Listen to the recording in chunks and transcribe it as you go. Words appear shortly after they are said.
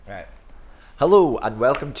Hello and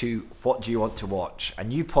welcome to What Do You Want to Watch, a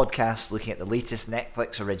new podcast looking at the latest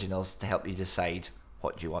Netflix originals to help you decide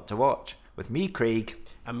what do you want to watch. With me, Craig.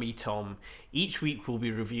 And me, Tom. Each week we'll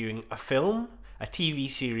be reviewing a film, a TV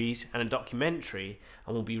series and a documentary,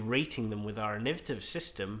 and we'll be rating them with our innovative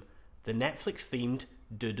system, the Netflix-themed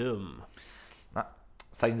Dudum. That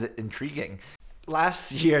sounds intriguing.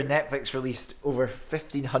 Last year, Netflix released over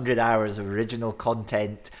 1,500 hours of original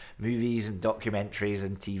content, movies and documentaries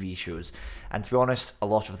and TV shows. And to be honest, a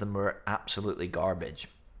lot of them were absolutely garbage.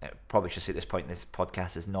 I probably should say at this point, this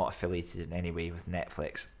podcast is not affiliated in any way with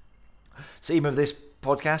Netflix. So aim of this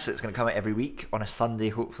podcast, it's going to come out every week on a Sunday,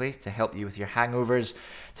 hopefully, to help you with your hangovers,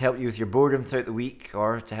 to help you with your boredom throughout the week,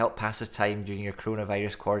 or to help pass the time during your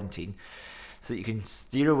coronavirus quarantine, so that you can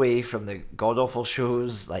steer away from the god-awful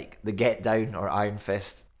shows like The Get Down or Iron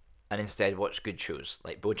Fist, and instead watch good shows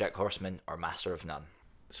like BoJack Horseman or Master of None.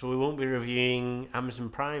 So we won't be reviewing Amazon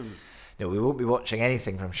Prime. No, we won't be watching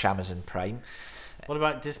anything from Amazon Prime. What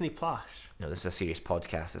about Disney Plus? No, this is a serious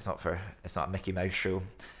podcast. It's not a Mickey Mouse show.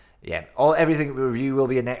 Yeah, everything we review will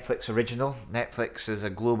be a Netflix original. Netflix is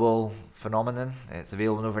a global phenomenon. It's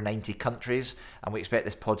available in over 90 countries, and we expect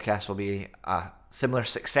this podcast will be a similar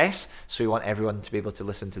success, so we want everyone to be able to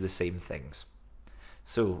listen to the same things.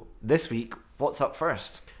 So, this week, what's up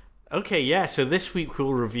first? Okay, yeah, so this week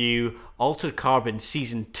we'll review Altered Carbon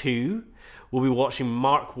Season 2. We'll be watching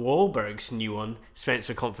Mark Wahlberg's new one,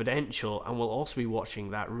 Spenser Confidential, and we'll also be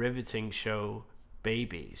watching that riveting show,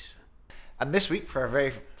 Babies. And this week, for our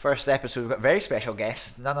very first episode, we've got a very special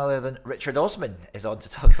guest. None other than Richard Osman is on to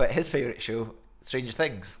talk about his favourite show, Stranger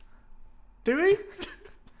Things. Do we?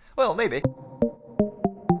 Well, maybe.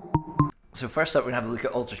 So first up, we're going to have a look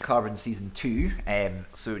at Altered Carbon Season 2.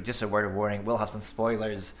 So just a word of warning, we'll have some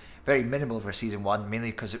spoilers, very minimal for Season 1, mainly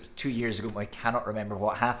because it was 2 years ago and I cannot remember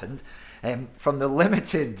what happened. From the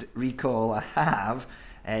limited recall I have,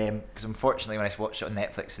 because unfortunately when I watched it on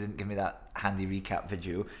Netflix, it didn't give me that handy recap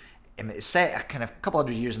video. It's set a kind of couple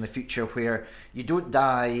hundred years in the future where you don't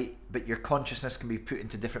die, but your consciousness can be put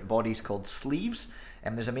into different bodies called sleeves.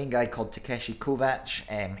 There's a main guy called Takeshi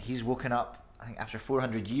Kovacs. He's woken up, I think, after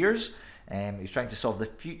 400 years. He's trying to solve the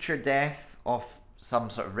future death of some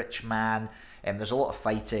sort of rich man. There's a lot of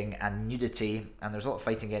fighting and nudity, and there's a lot of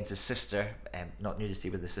fighting against his sister. Not nudity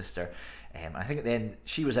with the sister. I think at the end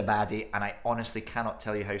she was a baddie, and I honestly cannot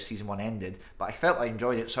tell you how Season 1 ended, but I felt I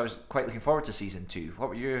enjoyed it, so I was quite looking forward to Season 2. What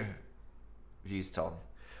were your views, Tom?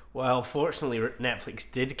 Well, fortunately, Netflix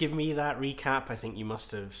did give me that recap. I think you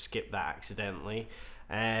must have skipped that accidentally.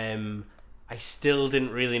 I still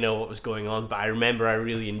didn't really know what was going on, but I remember I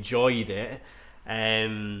really enjoyed it.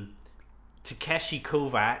 Takeshi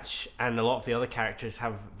Kovacs and a lot of the other characters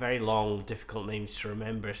have very long, difficult names to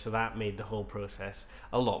remember, so that made the whole process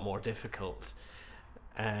a lot more difficult.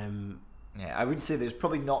 Yeah, I would say there's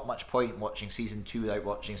probably not much point watching Season 2 without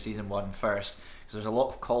watching Season 1 first, because there's a lot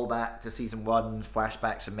of callback to Season 1,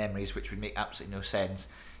 flashbacks and memories, which would make absolutely no sense.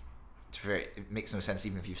 It makes no sense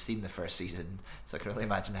even if you've seen the first season, so I can only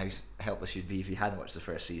imagine how helpless you'd be if you hadn't watched the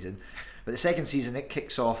first season. But the second season, it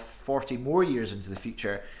kicks off 40 more years into the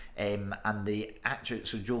future, and the actor,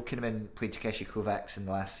 so Joel Kinnaman played Takeshi Kovacs in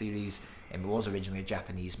the last series, and was originally a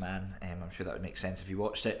Japanese man. I'm sure that would make sense if you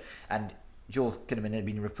watched it. And Joel Kinnaman had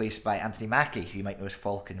been replaced by Anthony Mackie, who you might know as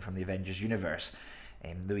Falcon from the Avengers universe,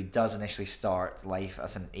 though he does initially start life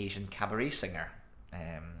as an Asian cabaret singer.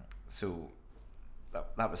 So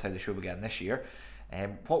that was how the show began this year.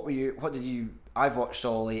 I've watched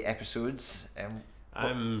all 8 episodes.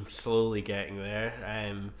 I'm slowly getting there.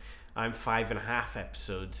 I'm 5.5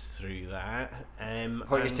 episodes through that.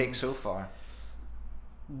 What do you take so far?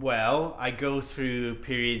 Well, I go through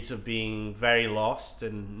periods of being very lost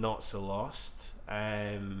and not so lost.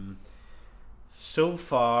 So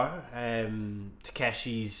far,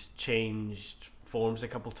 Takeshi's changed forms a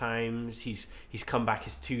couple times. He's come back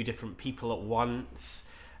as 2 different people at once.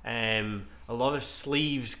 A lot of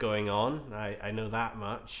sleeves going on. I know that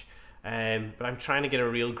much. But I'm trying to get a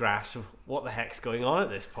real grasp of what the heck's going on at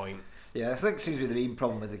this point. Yeah, I think it seems to be the main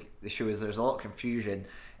problem with the show is there's a lot of confusion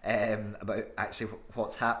about actually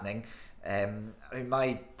what's happening. I mean,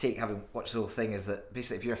 my take, having watched the whole thing, is that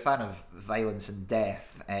basically if you're a fan of violence and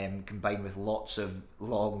death combined with lots of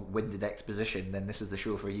long-winded exposition, then this is the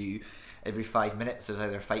show for you. Every 5 minutes there's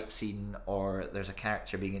either a fight scene or there's a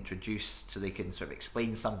character being introduced so they can sort of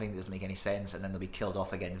explain something that doesn't make any sense, and then they'll be killed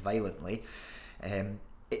off again violently.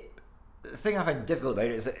 The thing I find difficult about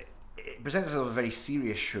it is that it presents itself as a very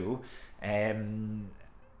serious show,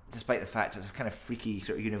 despite the fact it's a kind of freaky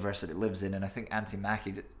sort of universe that it lives in, and I think Anthony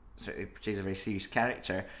Mackie certainly portrays a very serious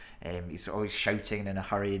character. He's always shouting and in a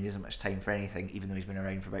hurry and doesn't have much time for anything, even though he's been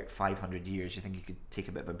around for about 500 years. You think he could take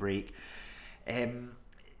a bit of a break.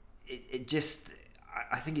 It just,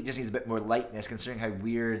 I think it just needs a bit more lightness, considering how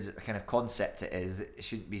weird a kind of concept it is. It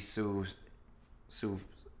shouldn't be so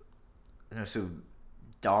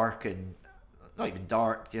dark, and not even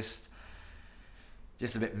dark, just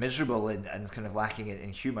a bit miserable and kind of lacking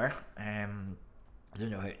in humour. I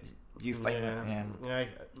don't know how you find it.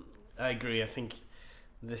 I agree. I think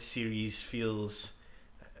this series feels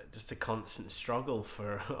just a constant struggle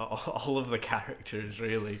for all of the characters,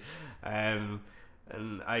 really. And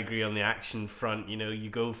I agree on the action front. You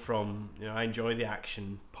go from, I enjoy the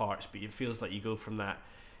action parts, but it feels like you go from that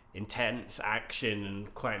intense action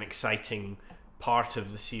and quite an exciting part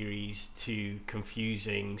of the series to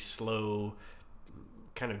confusing, slow,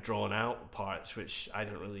 kind of drawn out parts, which I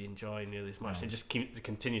don't really enjoy nearly as much. It just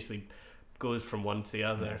continuously goes from one to the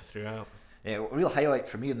other throughout. Yeah, a real highlight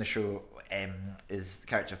for me on the show is the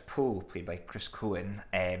character of Poe, played by Chris Cohen.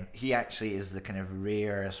 He actually is the kind of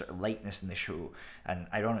rare sort of lightness in the show, and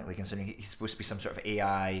ironically, considering he's supposed to be some sort of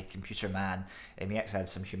AI computer man, he actually had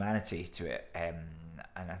some humanity to it.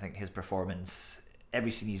 And I think his performance,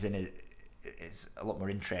 every scene he's in, is a lot more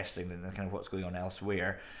interesting than the kind of what's going on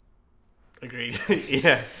elsewhere. Agreed.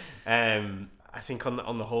 Yeah. I think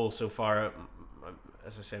on the whole so far,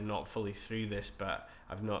 as I say, I'm not fully through this, but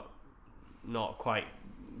I've not quite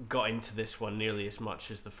got into this one nearly as much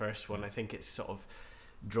as the first one. I think it's sort of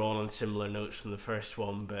drawn on similar notes from the first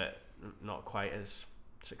one, but not quite as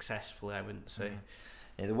successfully, I wouldn't say.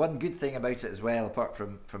 Yeah, the one good thing about it as well, apart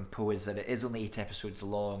from Poe, is that it is only 8 episodes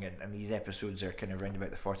long, and these episodes are kind of around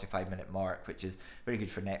about the 45-minute mark, which is very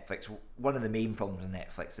good for Netflix. One of the main problems with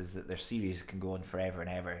Netflix is that their series can go on forever and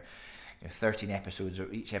ever. 13 episodes,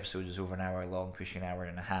 or each episode is over an hour long, pushing an hour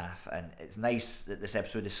and a half, and it's nice that this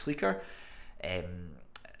episode is sleeker,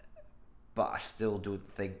 but I still don't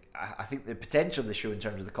think, I think the potential of the show in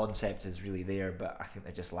terms of the concept is really there, but I think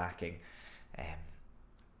they're just lacking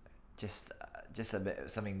just a bit of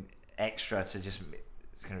something extra to just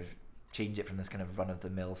kind of change it from this kind of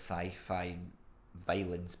run-of-the-mill sci-fi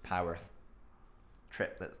violence power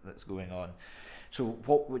trip that's going on. So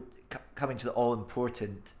what would, coming to the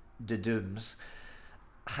all-important Dedooms,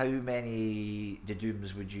 how many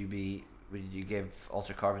Dedooms would you give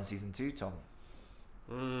Altered Carbon Season 2, Tom?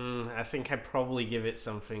 I think I'd probably give it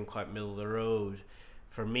something quite middle of the road.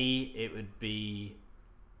 For me, it would be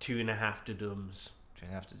 2.5 Dedooms.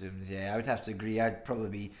 2.5 Dedooms, yeah, I would have to agree. I'd probably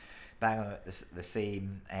be bang on it the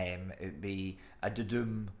same. It would be a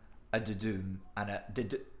Dedoom, and a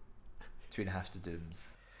 2.5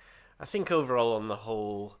 Dedooms. I think overall, on the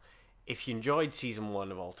whole, if you enjoyed season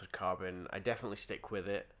 1 of Altered Carbon, I'd definitely stick with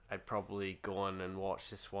it. I'd probably go on and watch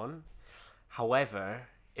this one. However,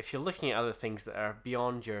 if you're looking at other things that are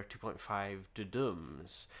beyond your 2.5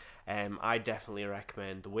 Dedooms, I definitely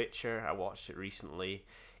recommend The Witcher. I watched it recently.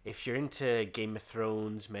 If you're into Game of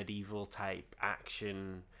Thrones, medieval type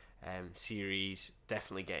action series,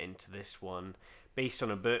 definitely get into this one. Based on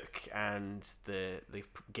a book and the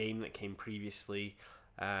game that came previously,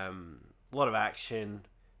 a lot of action,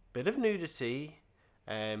 bit of nudity,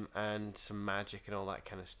 and some magic and all that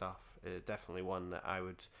kind of stuff. Definitely one that I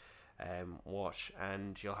would watch,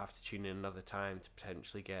 and you'll have to tune in another time to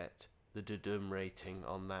potentially get the Dedoom rating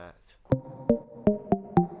on that.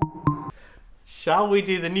 Shall we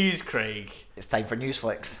do the news, Craig? It's time for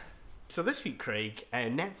Newsflix. So this week, Craig,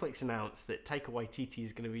 Netflix announced that Taika Waititi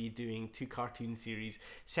is going to be doing 2 cartoon series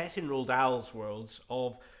set in Roald Dahl's worlds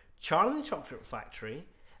of Charlie and the Chocolate Factory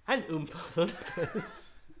and Oompa Loompas.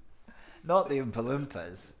 Not the Oompa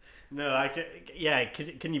Loompas. No,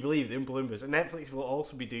 can you believe the Oompa Loompas? And Netflix will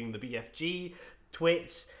also be doing the BFG,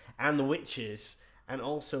 Twits, and the Witches, and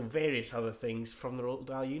also various other things from the Roald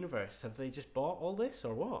Dahl universe. Have they just bought all this,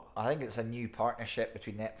 or what? I think it's a new partnership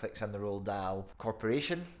between Netflix and the Roald Dahl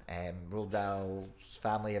Corporation. Roald Dahl's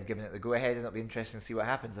family have given it the go-ahead, and it'll be interesting to see what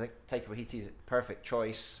happens. I think Taika Waititi is a perfect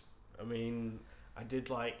choice. I mean, I did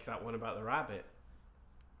like that one about the rabbit.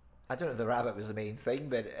 I don't know if the rabbit was the main thing,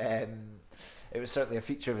 but it was certainly a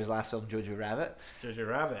feature of his last film, Jojo Rabbit. Jojo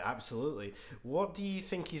Rabbit, absolutely. What do you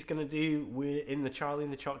think he's going to do in the Charlie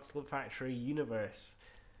and the Chocolate Factory universe?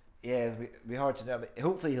 Yeah, it'll be hard to know, but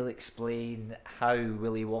hopefully he'll explain how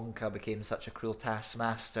Willy Wonka became such a cruel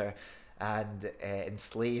taskmaster and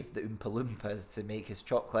enslaved the Oompa Loompas to make his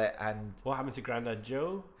chocolate, and what happened to Grandad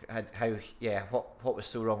Joe? What was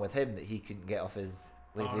so wrong with him that he couldn't get off his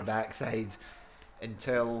lazy backside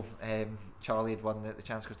until Charlie had won the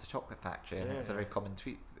chance to go to the chocolate factory. I think it's a very common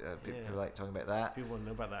tweet. People like talking about that. People want to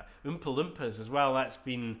know about that. Oompa Loompas as well. That's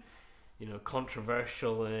been,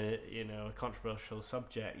 controversial, a controversial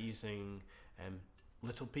subject using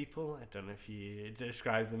little people. I don't know if you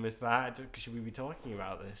describe them as that. Should we be talking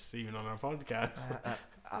about this even on our podcast?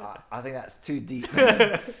 I think that's too deep.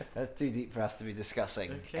 That's too deep for us to be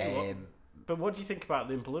discussing. Okay, but what do you think about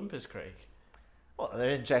the Oompa Loompas, Craig? Well,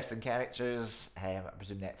 they're interesting characters. I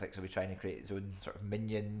presume Netflix will be trying to create its own sort of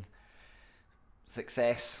minion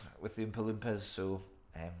success with the Oompa Loompas, so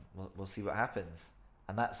we'll see what happens.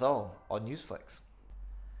 And that's all on Newsflix.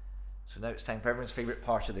 So now it's time for everyone's favourite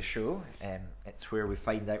part of the show. It's where we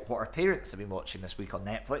find out what our parents have been watching this week on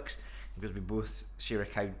Netflix, because we both share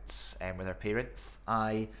accounts with our parents.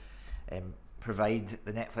 I provide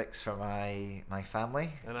the Netflix for my family,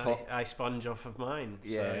 and I sponge off of mine.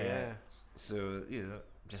 So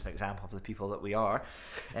just an example of the people that we are.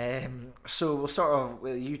 So we'll start off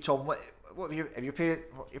with you, Tom. What have your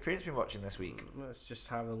parents been watching this week? Let's just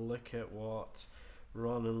have a look at what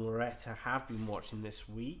Ron and Loretta have been watching this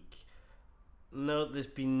week. No, there's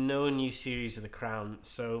been no new series of The Crown,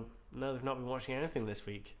 so no, they've not been watching anything this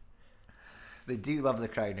week. They do love The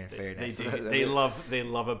Crown, in fairness. They do. They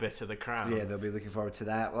love a bit of The Crown. Yeah, they'll be looking forward to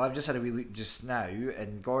that. Well, I've just had a wee look just now,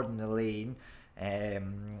 and Gordon and Elaine,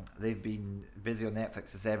 they've been busy on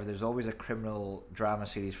Netflix as ever. There's always a criminal drama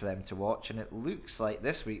series for them to watch, and it looks like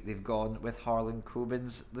this week they've gone with Harlan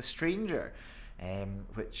Coben's The Stranger,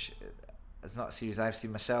 which is not a series I've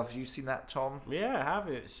seen myself. You've seen that, Tom? Yeah, I have.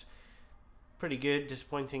 It's pretty good.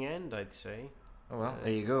 Disappointing end, I'd say. Oh well,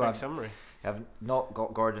 there you go. Quick summary. I've not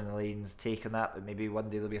got Gordon and Elaine's take on that, but maybe one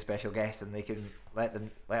day there'll be a special guest and they can let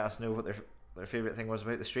us know what their favourite thing was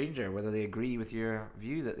about The Stranger, whether they agree with your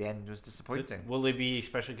view that the end was disappointing. Will they be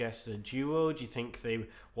special guests as a duo? Do you think they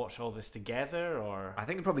watch all this together, or I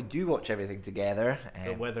think they probably do watch everything together.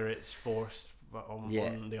 Whether it's forced on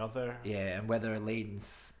the other. Yeah, and whether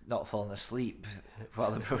Elaine's not falling asleep while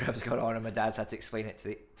the program's going on and my dad's had to explain it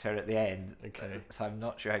to her at the end. Okay. So I'm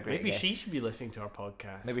not sure how great. Maybe she should be listening to our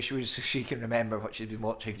podcast. Maybe she can remember what she's been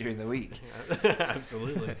watching during the week.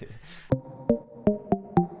 Absolutely.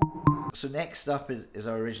 So next up is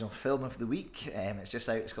our original film of the week. It's just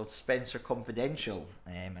out. It's called Spenser Confidential,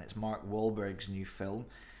 and it's Mark Wahlberg's new film.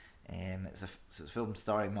 It's a film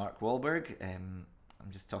starring Mark Wahlberg.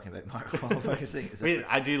 I'm just talking about Mark Wahlberg.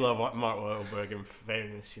 I do love Mark Wahlberg, in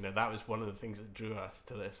fairness. That was one of the things that drew us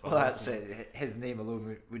to this one. Well, that's it. His name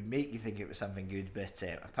alone would make you think it was something good, but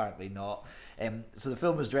apparently not. So the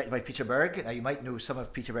film was directed by Peter Berg. Now, you might know some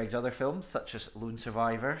of Peter Berg's other films, such as Lone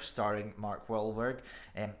Survivor, starring Mark Wahlberg,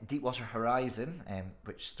 Deepwater Horizon,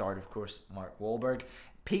 which starred, of course, Mark Wahlberg,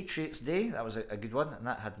 Patriots Day, that was a good one, and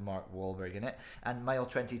that had Mark Wahlberg in it, and Mile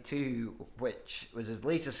 22, which was his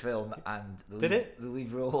latest film, and the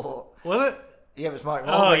lead role. Was it? Yeah, it was Mark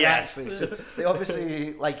Wahlberg, actually. So they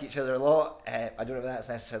obviously like each other a lot. I don't know if that's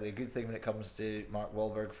necessarily a good thing when it comes to Mark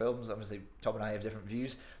Wahlberg films. Obviously, Tom and I have different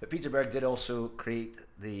views, but Peter Berg did also create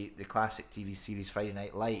the classic TV series Friday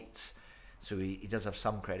Night Lights. So he does have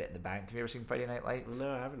some credit in the bank. Have you ever seen Friday Night Lights?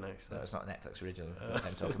 No, I haven't actually. No, it's not a Netflix original. No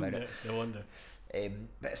time to talk about it. No wonder.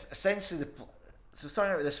 But it's essentially, so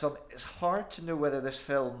starting out with this film, it's hard to know whether this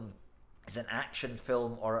film is an action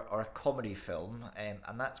film or a comedy film,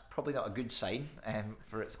 and that's probably not a good sign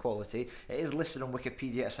for its quality. It is listed on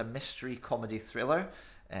Wikipedia as a mystery comedy thriller,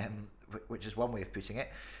 which is one way of putting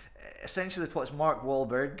it. Essentially, the plot is Mark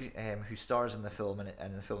Wahlberg, who stars in the film,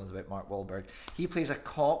 and the film is about Mark Wahlberg. He plays a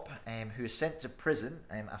cop who is sent to prison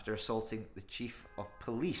after assaulting the chief of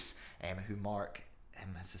police, who Mark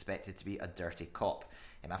is suspected to be a dirty cop.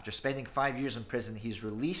 After spending 5 years in prison, he's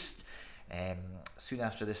released. Soon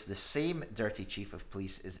after this, the same dirty chief of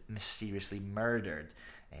police is mysteriously murdered.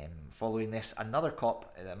 Following this, another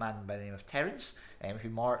cop, a man by the name of Terence, who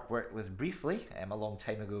Mark worked with briefly a long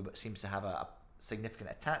time ago, but seems to have a significant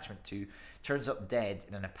attachment to, turns up dead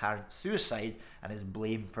in an apparent suicide and is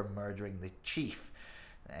blamed for murdering the chief.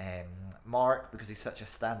 Mark, because he's such a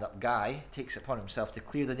stand-up guy, takes it upon himself to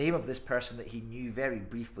clear the name of this person that he knew very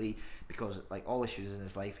briefly, because like all issues in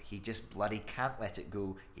his life, he just bloody can't let it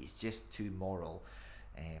go. He's just too moral.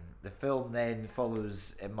 The film then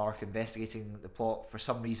follows Mark investigating the plot. For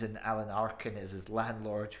some reason, Alan Arkin is his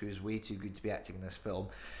landlord, who is way too good to be acting in this film,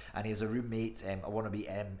 and he has a roommate, a wannabe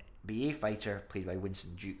NBA fighter played by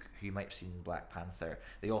Winston Duke, who you might have seen in Black Panther.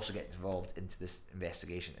 They also get involved into this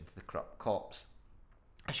investigation into the corrupt cops.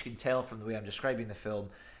 As you can tell from the way I'm describing the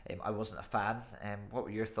film, I wasn't a fan. What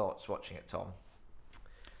were your thoughts watching it, Tom?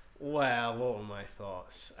 Well, what were my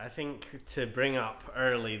thoughts? I think to bring up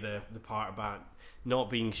early the part about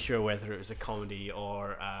not being sure whether it was a comedy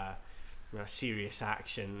or a serious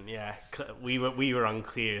action, yeah, we were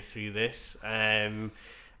unclear through this.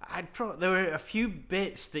 there were a few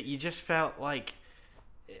bits that you just felt like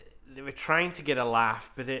they were trying to get a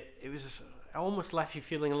laugh, but it almost left you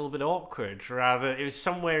feeling a little bit awkward. Rather, it was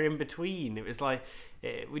somewhere in between. It was like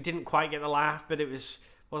we didn't quite get the laugh, but it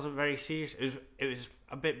wasn't very serious. It was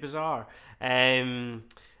a bit bizarre.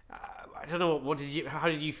 I don't know. How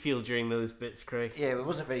did you feel during those bits, Craig? Yeah, it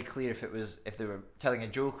wasn't very clear if they were telling a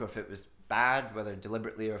joke or if it was bad, whether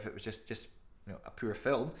deliberately or if it was just a poor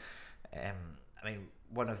film. I mean,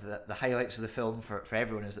 one of the highlights of the film for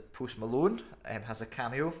everyone is that Post Malone has a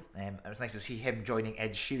cameo. It was nice to see him joining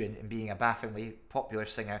Ed Sheeran and being a bafflingly popular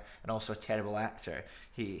singer and also a terrible actor.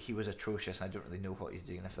 He was atrocious, and I don't really know what he's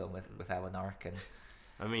doing in the film with Alan Arkin.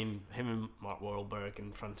 I mean, him and Mark Wahlberg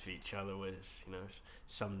in front of each other was,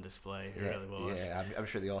 some display. It really was. Yeah, I'm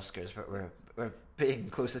sure the Oscars were paying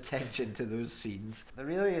close attention to those scenes. There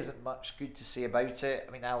really isn't much good to say about it.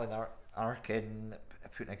 I mean, Alan Arkin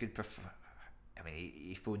put in a good performance. I mean,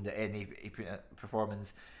 he phoned it in. He put a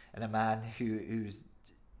performance in a man who's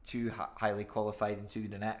too highly qualified and too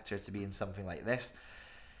good an actor to be in something like this.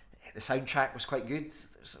 The soundtrack was quite good.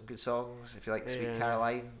 There's some good songs. If you like Sweet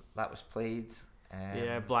Caroline, that was played.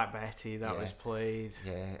 Black Betty, that was played.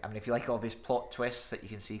 Yeah, I mean, if you like obvious plot twists that you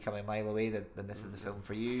can see coming a mile away, then this is the film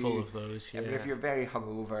for you. Full of those, yeah. I mean, if you're very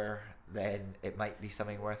hungover, then it might be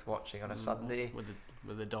something worth watching on a Sunday.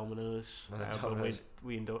 With the Dominoes.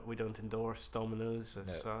 We don't endorse Dominoes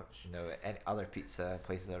as such. No, any other pizza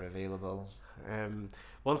places are available.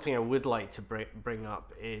 One thing I would like to bring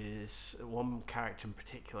up is one character in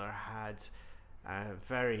particular had a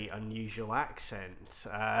very unusual accent,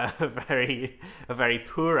 a very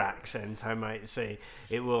poor accent, I might say.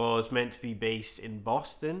 It was meant to be based in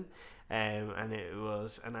Boston, and it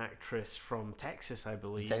was an actress from Texas, I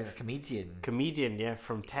believe. A comedian. Yeah,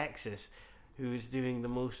 from Texas, who was doing the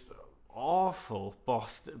most awful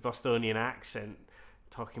Bostonian accent,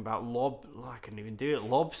 talking about I couldn't even do it,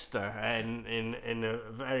 lobster, in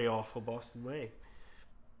a very awful Boston way.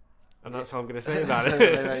 And that's all I'm going to say about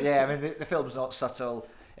it. Yeah, I mean, the film's not subtle.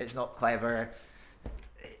 It's not clever.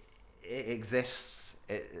 It exists.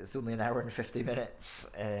 It's only an hour and 50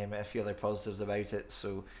 minutes. A few other positives about it,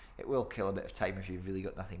 so it will kill a bit of time if you've really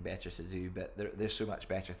got nothing better to do. But there's so much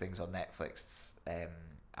better things on Netflix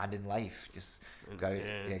and in life. Just go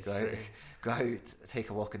out, take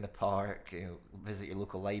a walk in the park. Visit your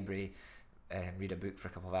local library. Read a book for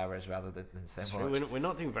a couple of hours rather than sit and watch. We're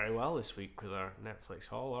not doing very well this week with our Netflix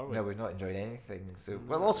haul, are we? No, we're not enjoying anything. So,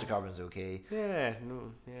 also Carbon's okay.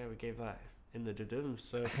 We gave that in the dudums.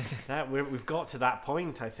 So we've got to that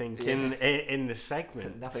point, I think, in the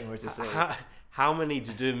segment. Nothing more to say. How many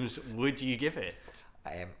dudums would you give it?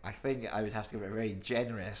 I think I would have to give it a very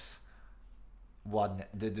generous 1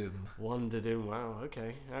 dudum. 1 dudum. Wow.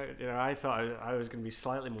 Okay. I thought I was going to be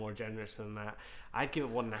slightly more generous than that. I'd give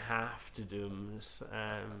it 1.5 dudums.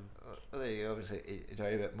 Well, you obviously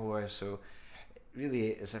enjoy a bit more. So,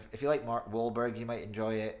 really, if you like Mark Wahlberg, you might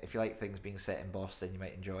enjoy it. If you like things being set in Boston, you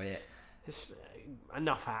might enjoy it. It's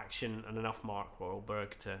enough action and enough Mark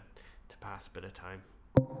Wahlberg to pass a bit of time.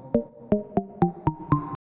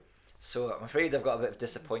 So, I'm afraid I've got a bit of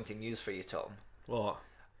disappointing news for you, Tom. What?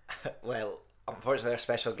 Well, unfortunately, our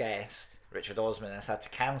special guest, Richard Osman, has had to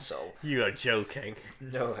cancel. You are joking.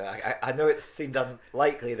 No, I know it seemed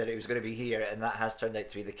unlikely that he was going to be here, and that has turned out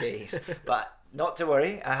to be the case. But not to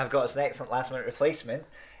worry, I have got us an excellent last-minute replacement.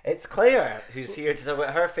 It's Claire, who's here to talk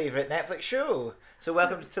about her favourite Netflix show. So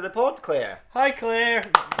welcome to the pod, Claire. Hi, Claire.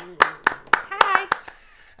 Hi.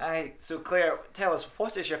 Hi. So Claire, tell us,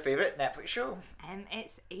 what is your favourite Netflix show?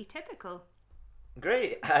 It's Atypical.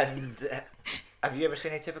 Great. And have you ever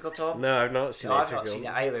seen Atypical, Tom? No, I've not seen Atypical. I've not seen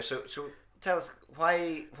it either. So tell us,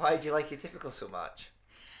 why do you like Atypical so much?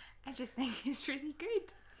 I just think it's really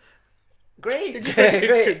good.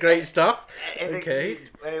 Great. Great stuff. Okay.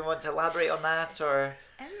 Anyone want to elaborate on that, or?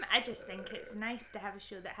 I just think it's nice to have a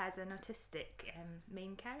show that has an autistic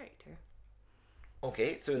main character.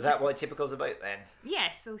 Okay, so is that what Atypical's about then?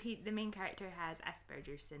 Yeah, so the main character has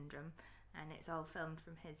Asperger's syndrome, and it's all filmed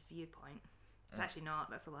from his viewpoint. It's actually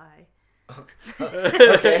not, that's a lie.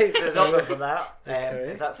 Okay, so there's nothing from that.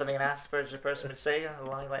 Is that something an Asperger's person would say, a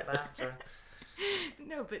lie like that? Or?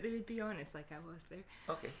 No, but they would be honest like I was there.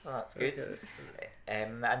 Okay, well that's good. Okay.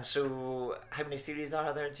 And so, how many series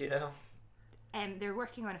are there, do you know? They're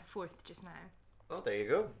working on a 4th just now. Oh, there you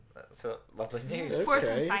go. That's lovely news. 4th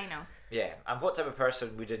and final. Yeah, and what type of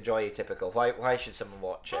person would enjoy Atypical? Why should someone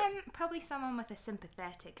watch it? Probably someone with a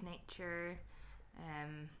sympathetic nature.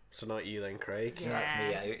 So not you then, Craig. Yeah. That's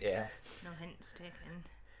me out, yeah. No hints taken.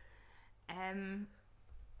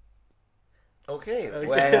 Okay,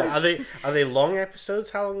 well... Are they long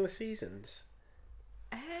episodes? How long are the seasons?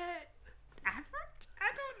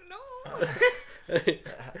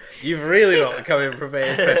 You've really not come in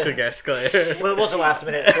prepared, special guest, Claire. Well, it was a last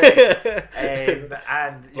minute thing.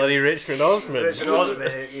 And Bloody Richmond Osman. Richard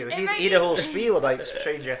Osman, he had a whole be- spiel about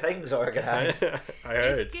Stranger Things organised. I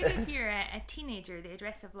heard. It's good if you're a teenager. They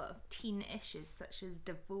address a lot of teen issues such as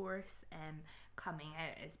divorce, coming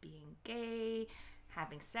out as being gay,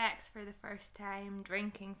 having sex for the first time,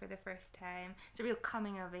 drinking for the first time. It's a real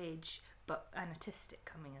coming of age, but an autistic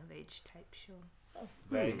coming of age type show.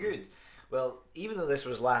 Very good. Well, even though this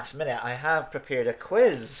was last minute, I have prepared a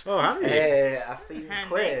quiz. Oh, have you? A themed Handy.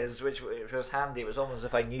 quiz, which was handy. It was almost as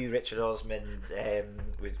if I knew Richard Osmond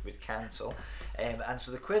would cancel. And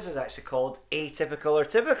so the quiz is actually called Atypical or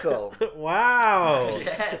Typical. Wow.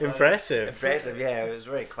 Yes, Impressive. Impressive, yeah. It was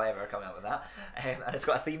very clever coming up with that. And it's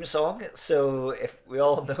got a theme song, so if we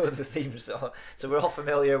all know the theme song, so we're all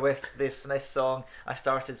familiar with the Smith song, I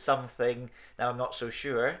Started Something, Now I'm Not So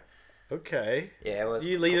Sure. Okay. Yeah, well,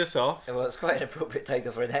 You lead us off. well, it's quite an appropriate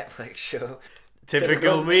title for a Netflix show.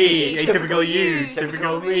 Typical me, atypical you, Typical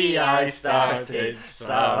typical me, I started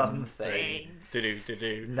something. something.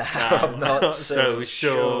 Do-do. Now I'm not so sure.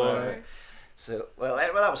 sure. So, well,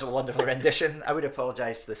 that was a wonderful rendition. I would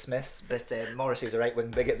apologise to the Smiths, but Morrissey's a right-wing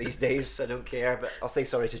bigot these days, so I don't care, but I'll say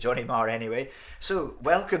sorry to Johnny Marr anyway. So,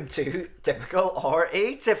 welcome to Typical or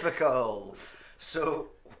Atypical. So,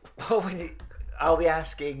 I'll be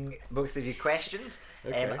asking both of you questions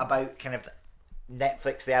about kind of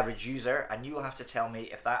Netflix, the average user, and you will have to tell me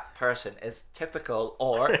if that person is typical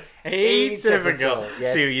or Atypical.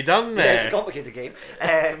 Yes. See what you done Yeah, it's a there? complicated game.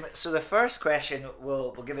 So the first question,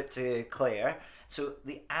 we'll give it to Claire. So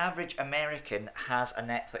the average American has a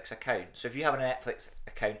Netflix account. So if you have a Netflix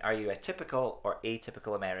account, are you a typical or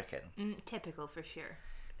atypical American? Typical for sure.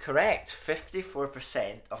 Correct.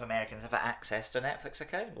 54% of Americans have access to a Netflix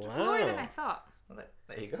account. More than I thought. Well,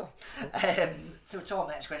 there you go. So Tom,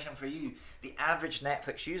 next question for you. The average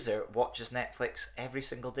Netflix user watches Netflix every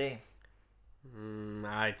single day.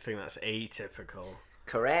 I think that's atypical.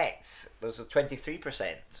 Correct. Those are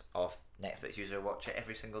 23% of Netflix users watch it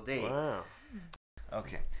every single day. Wow.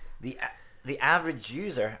 Okay. The average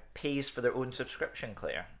user pays for their own subscription,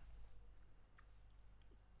 Claire.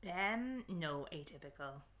 No,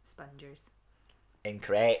 atypical. Spongers.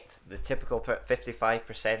 Incorrect. The typical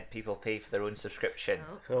 55% people pay for their own subscription.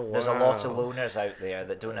 Oh, wow. There's a lot of loners out there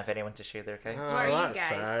that don't have anyone to share their accounts. Oh, What are you that's guys?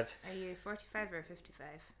 sad. Are you 45 or 55?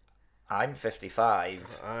 I'm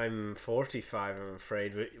 55. I'm 45, I'm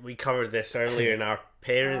afraid. We covered this earlier in our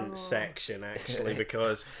parents section, actually,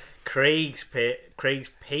 because Craig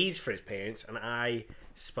pays for his parents and I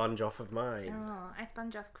sponge off of mine. Oh, I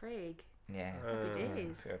sponge off Craig. Yeah. Happy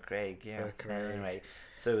days. Poor Craig, yeah. Poor Craig. Anyway,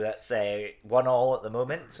 so that's 1-1 at the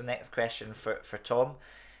moment. So next question for Tom.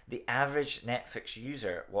 The average Netflix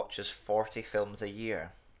user watches 40 films a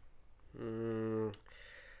year.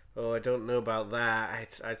 Oh, I don't know about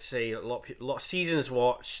that. I'd say a lot of seasons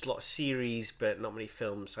watched, a lot of series, but not many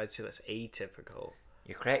films. I'd say that's atypical.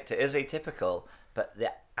 You're correct, it is atypical, but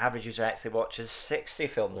the average user actually watches 60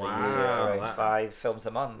 films a year, around 5 films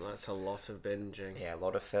a month. That's a lot of binging. Yeah, a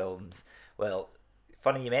lot of films. Well,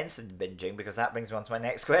 funny you mentioned binging, because that brings me on to my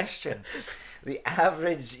next question. The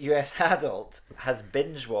average US adult has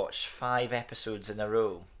binge watched 5 episodes in a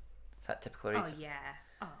row. Is that typical or Oh, atypical? yeah.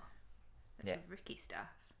 Oh, that's Yeah. Ricky stuff.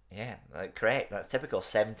 Yeah, correct. That's typical.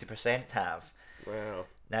 70% have. Wow.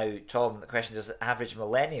 Now, Tom, the question is, the average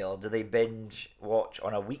millennial, do they binge watch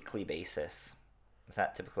on a weekly basis? Is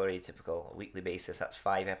that typical or atypical? A weekly basis, that's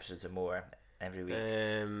 5 episodes or more every week.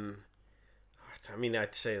 I mean,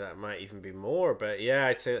 I'd say that might even be more, but yeah,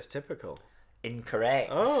 I'd say that's typical. Incorrect.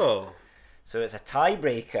 Oh. So it's a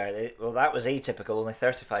tiebreaker. Well, that was atypical. Only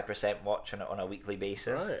 35% watch on it on a weekly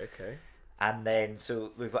basis. Right, okay. And then,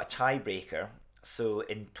 so we've got a tiebreaker. So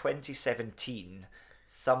in 2017,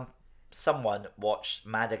 someone watched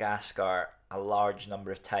Madagascar a large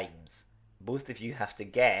number of times. Both of you have to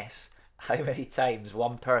guess how many times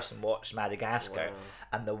one person watched Madagascar,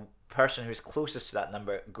 and the person who's closest to that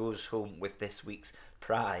number goes home with this week's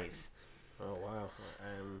prize. Oh, wow.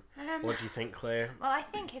 What do you think, Claire? Well, I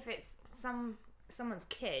think if it's someone's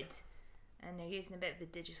kid and they're using a bit of the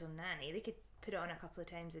digital nanny, they could put it on a couple of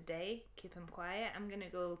times a day, keep them quiet. I'm going to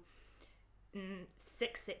go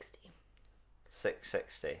 660.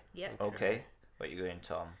 660. Yep. Okay. What are you going,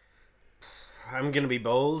 Tom? I'm going to be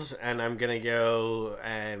bold, and I'm going to go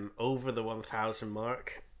over the 1,000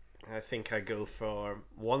 mark. I think I go for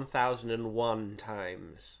 1,001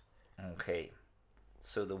 times. Okay.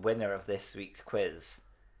 So the winner of this week's quiz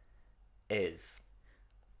is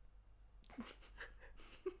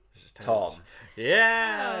Tom.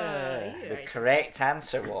 Yeah! Oh, The right. correct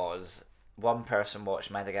answer was one person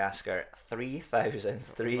watched Madagascar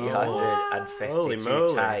 3,352 Holy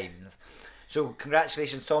moly. times. So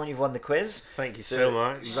congratulations, Tom, you've won the quiz. Thank you so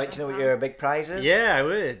much. You'd like to know what your big prize is? Yeah, I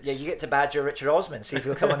would. Yeah, you get to badger Richard Osman, see if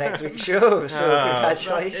he'll come on next week's show. So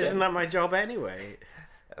congratulations. Isn't that my job anyway?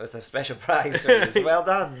 It was a special prize, so it was well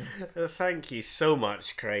done. Thank you so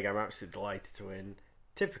much, Craig. I'm absolutely delighted to win.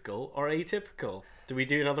 Typical or atypical? Do we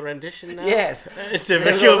do another rendition now? Yes.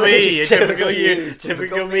 Typical me, typical you,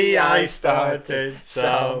 typical me, I started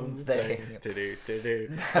something.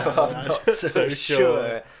 No, I'm not so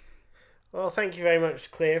sure. Well, thank you very much,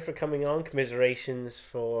 Claire, for coming on. Commiserations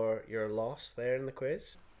for your loss there in the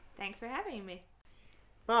quiz. Thanks for having me.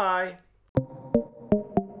 Bye.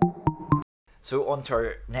 So on to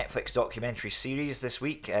our Netflix documentary series this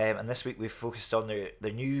week, and this week we've focused on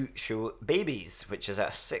the new show Babies, which is a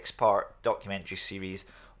 6-part documentary series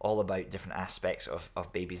all about different aspects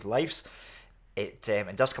of babies' lives. It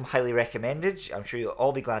does come highly recommended. I'm sure you'll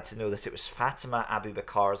all be glad to know that it was Fatima Abu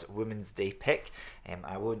Bakar's Women's Day pick.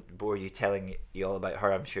 I won't bore you telling you all about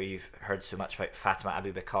her. I'm sure you've heard so much about Fatima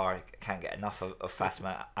Abu Bakar. Can't get enough of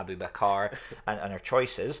Fatima Abu Bakar and her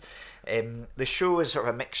choices. The show is sort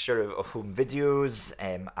of a mixture of home videos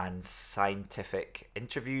and scientific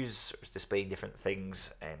interviews displaying different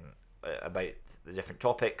things about the different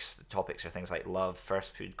topics. The topics are things like love,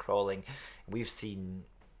 first food, crawling. We've seen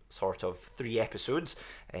sort of 3 episodes.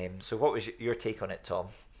 So what was your take on it, Tom?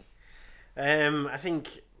 I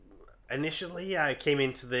think initially I came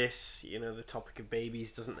into this, the topic of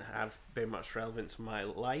babies doesn't have very much relevance in my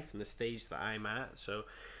life and the stage that I'm at, so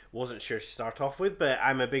wasn't sure to start off with, but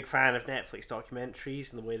I'm a big fan of Netflix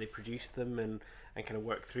documentaries and the way they produce them and kind of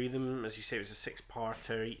work through them. As you say, it was a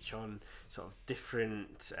 6-parter, each on sort of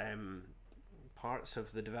different parts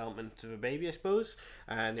of the development of a baby, I suppose,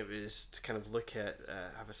 and it was to kind of look at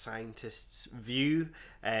have a scientist's view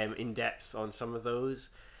in depth on some of those.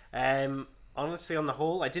 Honestly, on the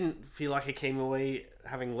whole, I didn't feel like I came away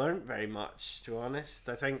having learnt very much, to be honest.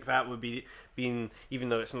 I think that would be being, even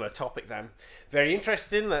though it's not a topic that I'm very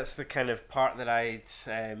interested in, that's the kind of part that I'd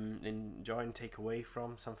enjoy and take away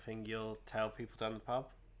from, something you'll tell people down the pub,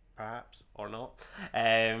 perhaps, or not.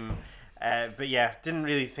 But yeah, didn't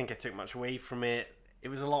really think I took much away from it. It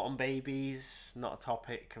was a lot on babies, not a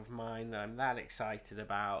topic of mine that I'm that excited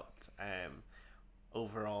about.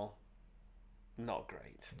 Overall, not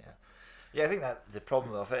great. Yeah, I think that the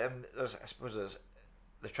problem of it, I suppose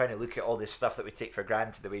they're trying to look at all this stuff that we take for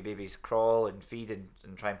granted, the way babies crawl and feed and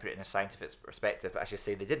try and put it in a scientific perspective. But as you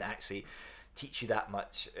say, they didn't actually teach you that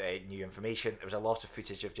much new information. There was a lot of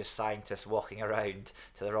footage of just scientists walking around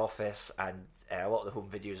to their office, and a lot of the home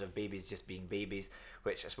videos of babies just being babies,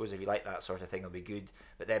 which I suppose if you like that sort of thing will be good.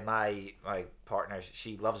 But then my partner,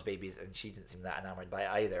 she loves babies and she didn't seem that enamoured by it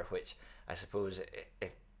either, which I suppose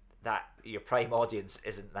if that your prime audience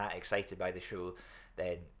isn't that excited by the show,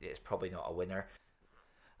 then it's probably not a winner.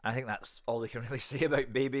 I think that's all we can really say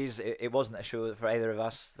about Babies. It wasn't a show for either of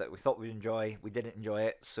us that we thought we'd enjoy. We didn't enjoy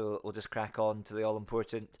it, so we'll just crack on to the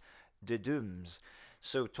all-important dooms.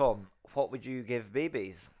 So, Tom, what would you give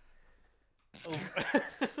Babies? Oh.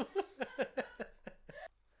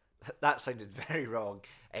 That sounded very wrong.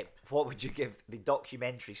 What would you give the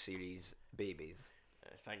documentary series Babies?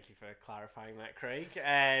 Thank you for clarifying that, Craig.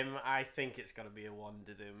 I think it's got to be a 1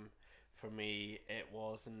 doom for me. It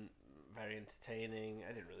wasn't very entertaining.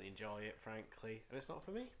 I didn't really enjoy it, frankly, and it's not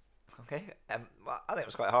for me. Okay. Well, I think it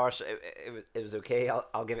was quite harsh. It was okay.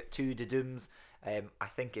 I'll give it 2 dooms. I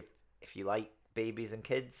think if you like babies and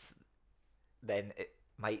kids, then it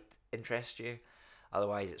might interest you.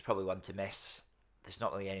 Otherwise, it's probably one to miss. There's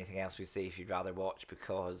not really anything else we'd say if you'd rather watch,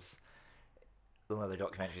 because the only other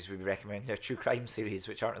documentaries we'd be recommending are true crime series,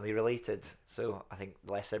 which aren't really related. So I think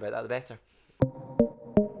the less said about that, the better.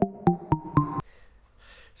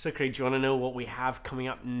 So, Craig, do you want to know what we have coming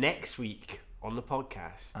up next week on the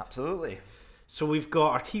podcast? Absolutely. So we've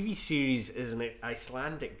got our TV series is an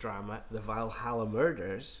Icelandic drama, The Valhalla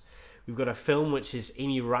Murders. We've got a film which is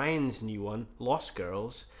Amy Ryan's new one, Lost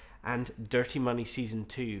Girls, and Dirty Money Season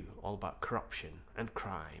 2, all about corruption and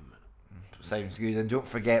crime. Sounds good. And don't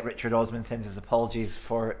forget, Richard Osman sends his apologies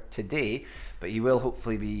for today, but he will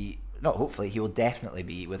he will definitely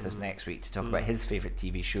be with us next week to talk about his favourite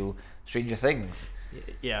TV show, Stranger Things.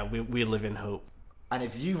 Yeah, we live in hope. And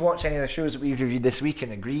if you watch any of the shows that we've reviewed this week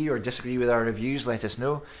and agree or disagree with our reviews, let us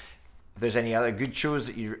know. If there's any other good shows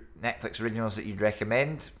that Netflix originals that you'd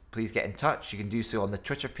recommend, please get in touch. You can do so on the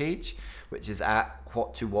Twitter page, which is at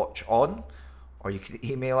What to Watch On, or you can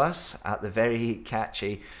email us at the very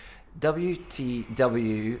catchy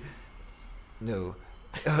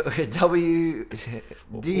WDY.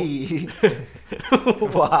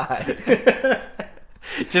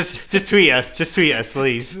 Just tweet us,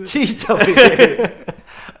 please.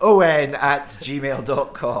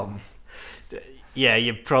 TWON@gmail.com. Yeah,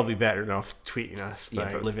 you're probably better off tweeting us.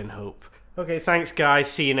 Yeah, Live in hope. Okay, thanks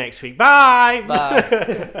guys. See you next week. Bye.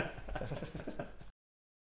 Bye.